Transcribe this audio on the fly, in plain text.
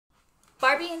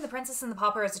Barbie and the Princess and the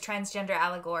Pauper is a transgender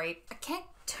allegory. I can't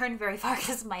turn very far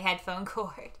because of my headphone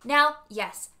cord. Now,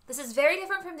 yes, this is very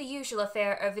different from the usual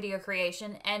affair of video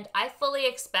creation, and I fully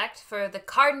expect for the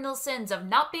cardinal sins of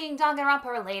not being danganronpa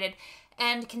related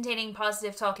and containing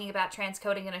positive talking about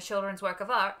transcoding in a children's work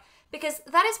of art, because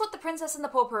that is what the Princess and the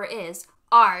Pauper is,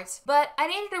 art. But I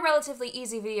needed a relatively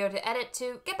easy video to edit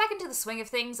to get back into the swing of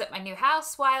things at my new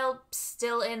house while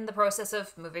still in the process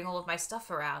of moving all of my stuff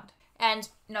around. And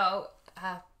no,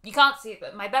 you can't see it,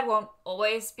 but my bed won't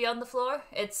always be on the floor.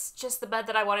 It's just the bed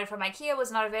that I wanted from IKEA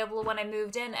was not available when I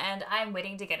moved in, and I'm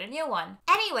waiting to get a new one.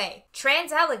 Anyway,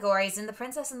 trans allegories in The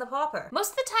Princess and the Pauper.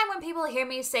 Most of the time when people hear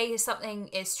me say something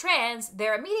is trans,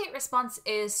 their immediate response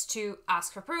is to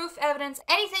ask for proof, evidence,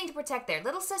 anything to protect their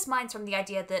little cis minds from the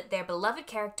idea that their beloved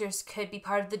characters could be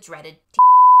part of the dreaded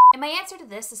And my answer to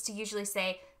this is to usually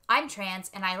say, I'm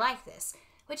trans and I like this,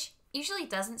 which usually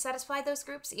doesn't satisfy those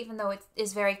groups, even though it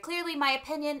is very clearly my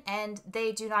opinion, and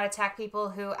they do not attack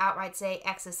people who outright say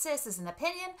X is cis is an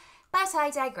opinion, but I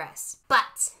digress.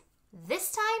 But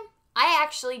this time, I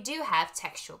actually do have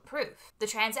textual proof. The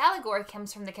trans allegory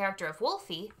comes from the character of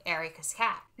Wolfie, Erica's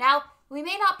cat. Now, we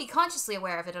may not be consciously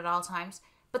aware of it at all times,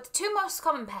 but the two most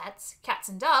common pets, cats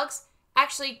and dogs,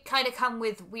 actually kind of come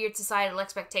with weird societal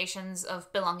expectations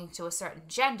of belonging to a certain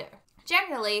gender.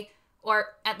 Generally, or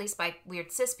at least by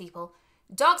weird cis people,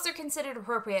 dogs are considered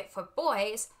appropriate for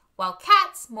boys, while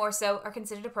cats, more so, are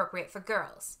considered appropriate for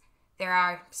girls. There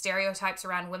are stereotypes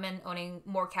around women owning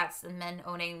more cats than men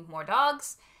owning more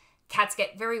dogs. Cats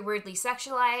get very weirdly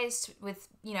sexualized with,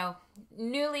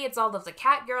 newly it's all of the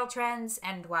cat girl trends,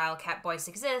 and while cat boys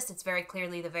exist, it's very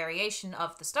clearly the variation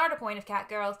of the starter point of cat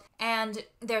girls, and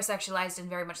they're sexualized in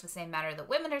very much the same manner that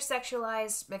women are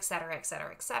sexualized, etc.,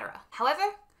 etc., etc. However,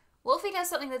 Wolfie does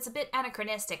something that's a bit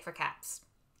anachronistic for cats.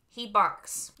 He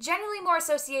barks. Generally more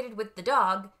associated with the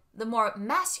dog, the more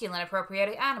masculine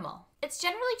appropriate animal. It's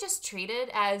generally just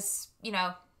treated as,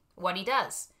 what he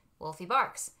does. Wolfie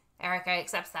barks. Erica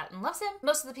accepts that and loves him.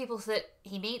 Most of the people that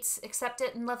he meets accept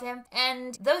it and love him.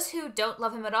 And those who don't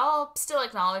love him at all still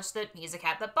acknowledge that he's a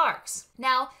cat that barks.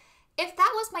 Now, if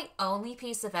that was my only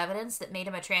piece of evidence that made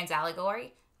him a trans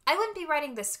allegory, I wouldn't be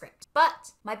writing this script.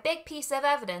 But my big piece of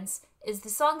evidence is the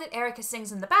song that Erica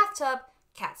sings in the bathtub,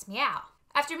 Cat's Meow.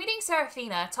 After meeting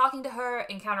Serafina, talking to her,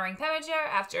 encountering Pemiger,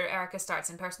 after Erica starts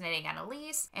impersonating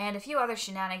Annalise, and a few other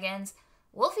shenanigans,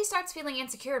 Wolfie starts feeling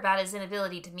insecure about his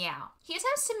inability to meow. He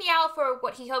attempts to meow for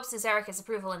what he hopes is Erica's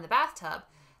approval in the bathtub,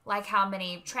 like how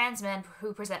many trans men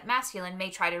who present masculine may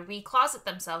try to re-closet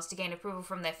themselves to gain approval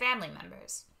from their family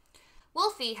members.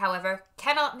 Wolfie, however,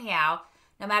 cannot meow,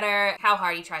 no matter how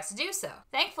hard he tries to do so.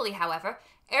 Thankfully, however,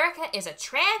 Erica is a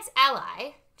trans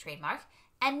ally, trademark,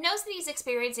 and knows that he's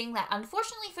experiencing that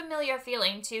unfortunately familiar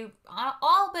feeling to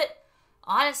all but,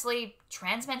 honestly,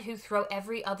 trans men who throw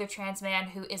every other trans man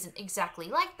who isn't exactly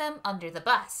like them under the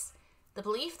bus. The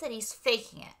belief that he's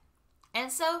faking it. And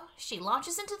so, she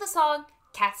launches into the song,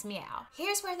 Cat's Meow.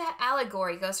 Here's where that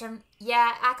allegory goes from,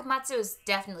 yeah, Akamatsu is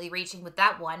definitely reaching with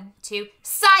that one, to,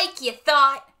 psych, you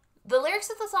thought! The lyrics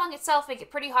of the song itself make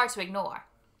it pretty hard to ignore.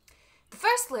 The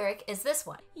first lyric is this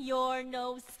one. You're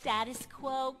no status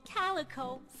quo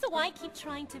calico, so I keep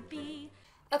trying to be.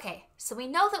 Okay, so we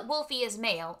know that Wolfie is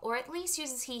male, or at least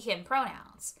uses he, him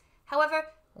pronouns. However,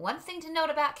 one thing to note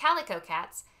about calico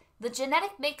cats, the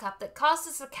genetic makeup that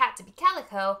causes a cat to be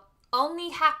calico only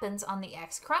happens on the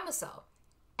X chromosome,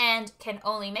 and can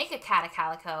only make a cat a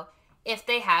calico if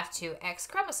they have two X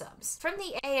chromosomes. From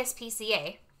the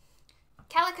ASPCA,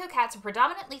 calico cats are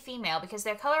predominantly female because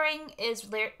their coloring is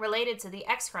related to the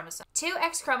X chromosome. Two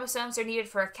X chromosomes are needed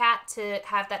for a cat to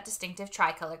have that distinctive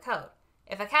tricolor coat.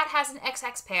 If a cat has an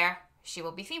XX pair, she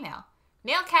will be female.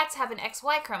 Male cats have an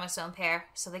XY chromosome pair,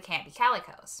 so they can't be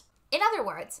calicos. In other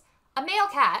words, a male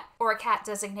cat, or a cat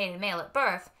designated male at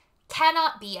birth,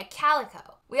 cannot be a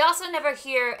calico. We also never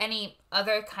hear any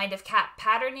other kind of cat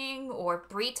patterning or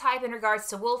breed type in regards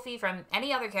to Wolfie from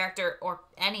any other character or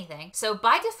anything. So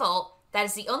by default, that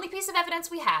is the only piece of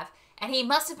evidence we have, and he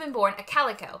must have been born a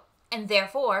calico, and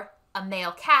therefore a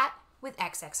male cat with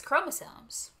XX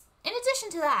chromosomes. In addition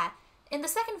to that, in the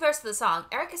second verse of the song,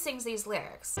 Erica sings these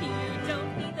lyrics. You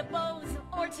don't need the bows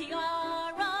or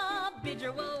tiara, bid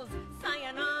your woes,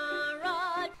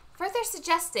 sayonara. Further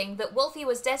suggesting that Wolfie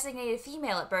was designated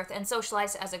female at birth and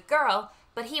socialized as a girl,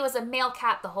 but he was a male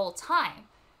cat the whole time.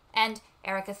 And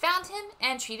Erica found him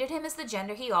and treated him as the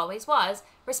gender he always was,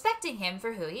 respecting him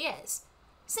for who he is.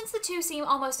 Since the two seem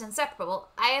almost inseparable,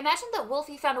 I imagine that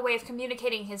Wolfie found a way of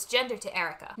communicating his gender to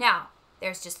Erica. Now,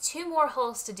 there's just two more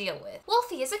holes to deal with.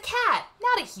 Wolfie is a cat,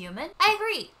 not a human. I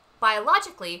agree.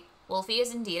 Biologically, Wolfie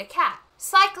is indeed a cat.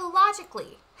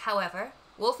 Psychologically, however,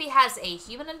 Wolfie has a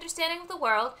human understanding of the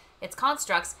world, its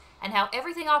constructs, and how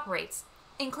everything operates,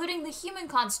 including the human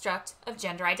construct of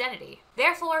gender identity.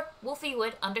 Therefore, Wolfie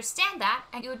would understand that,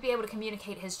 and he would be able to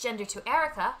communicate his gender to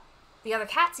Erica, the other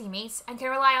cats he meets, and can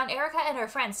rely on Erica and her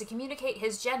friends to communicate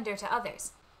his gender to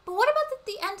others. But what about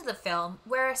the end of the film,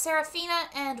 where Serafina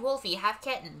and Wolfie have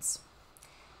kittens?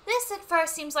 This at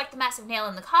first seems like the massive nail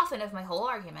in the coffin of my whole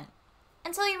argument,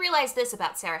 until you realize this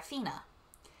about Serafina.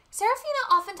 Serafina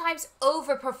oftentimes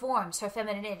overperforms her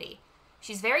femininity.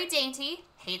 She's very dainty,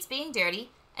 hates being dirty,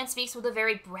 and speaks with a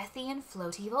very breathy and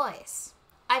floaty voice.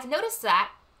 I've noticed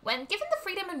that, when given the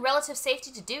freedom and relative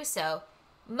safety to do so,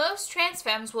 most trans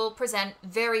femmes will present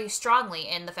very strongly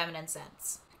in the feminine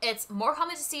sense. It's more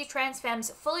common to see trans femmes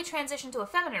fully transition to a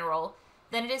feminine role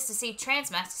than it is to see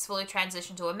trans masks fully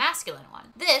transition to a masculine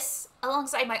one. This,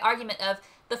 alongside my argument of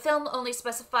the film only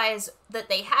specifies that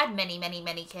they had many, many,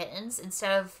 many kittens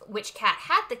instead of which cat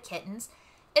had the kittens,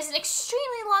 is an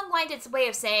extremely long-winded way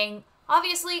of saying,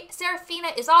 obviously, Serafina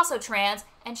is also trans,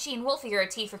 and she and Wolfie are a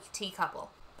T for T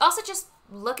couple. Also, just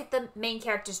look at the main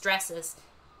characters' dresses,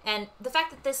 and the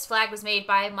fact that this flag was made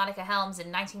by Monica Helms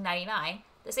in 1999,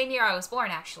 the same year I was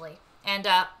born, actually. And,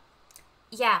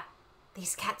 yeah,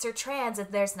 these cats are trans,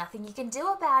 and there's nothing you can do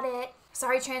about it.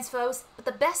 Sorry, trans foes, but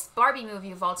the best Barbie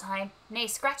movie of all time, nay,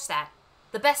 scratch that,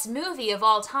 the best movie of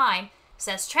all time,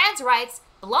 says trans rights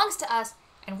belongs to us,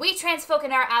 and we trans folk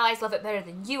and our allies love it better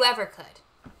than you ever could.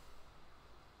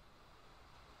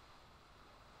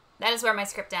 That is where my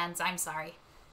script ends. I'm sorry.